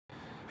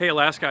Hey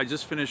Alaska, I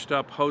just finished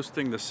up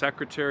hosting the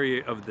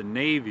Secretary of the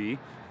Navy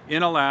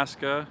in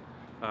Alaska,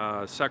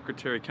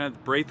 Secretary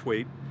Kenneth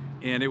Braithwaite,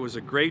 and it was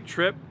a great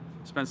trip.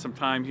 Spent some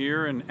time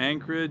here in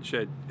Anchorage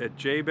at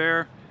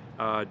J-Bear.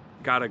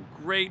 Got a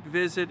great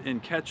visit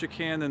in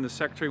Ketchikan, and the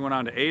Secretary went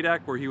on to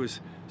Adak, where he was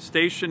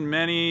stationed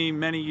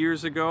many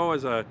years ago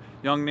as a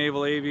young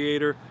naval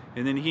aviator,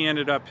 and then he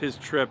ended up his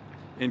trip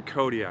in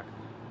Kodiak.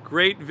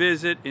 Great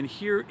visit, and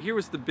here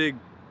was the big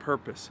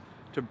purpose: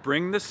 to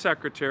bring the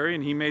Secretary,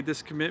 and he made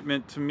this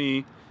commitment to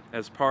me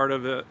as part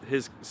of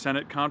his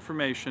Senate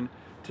confirmation,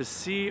 to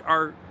see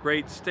our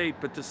great state,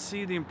 but to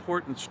see the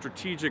important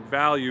strategic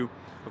value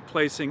of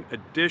placing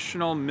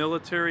additional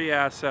military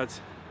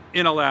assets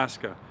in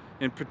Alaska.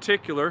 In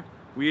particular,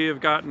 we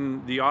have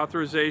gotten the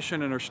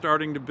authorization and are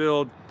starting to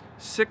build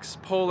 6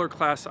 polar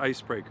class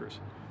icebreakers.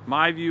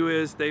 My view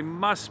is they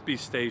must be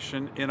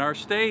stationed in our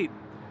state.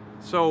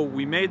 So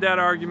we made that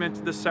argument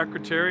to the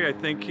Secretary. I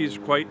think he's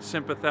quite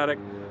sympathetic.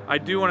 I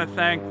do want to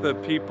thank the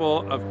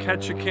people of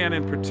Ketchikan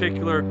in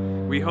particular.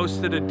 We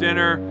hosted a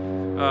dinner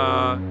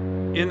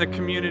in the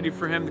community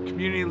for him. The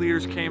community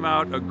leaders came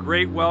out, a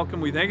great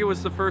welcome. We think it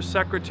was the first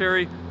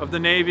Secretary of the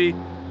Navy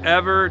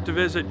ever to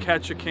visit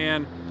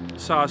Ketchikan.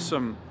 Saw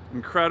some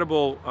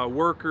incredible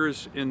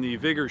workers in the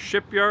Vigor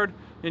shipyard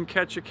in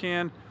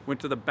Ketchikan. Went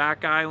to the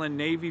Back Island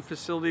Navy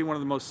facility, one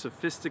of the most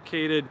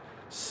sophisticated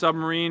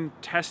submarine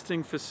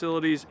testing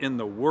facilities in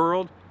the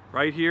world,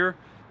 right here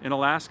in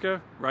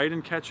Alaska, right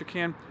in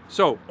Ketchikan.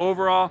 So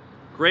overall,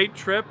 great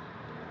trip.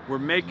 We're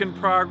making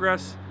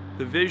progress.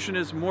 The vision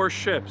is more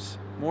ships,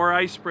 more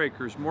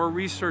icebreakers, more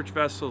research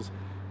vessels,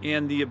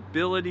 and the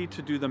ability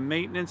to do the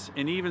maintenance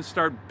and even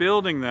start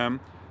building them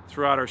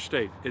throughout our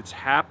state. It's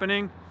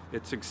happening,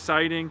 it's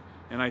exciting,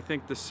 and I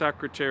think the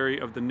Secretary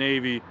of the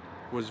Navy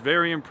was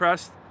very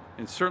impressed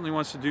and certainly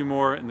wants to do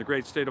more in the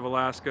great state of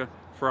Alaska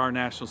for our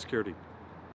national security.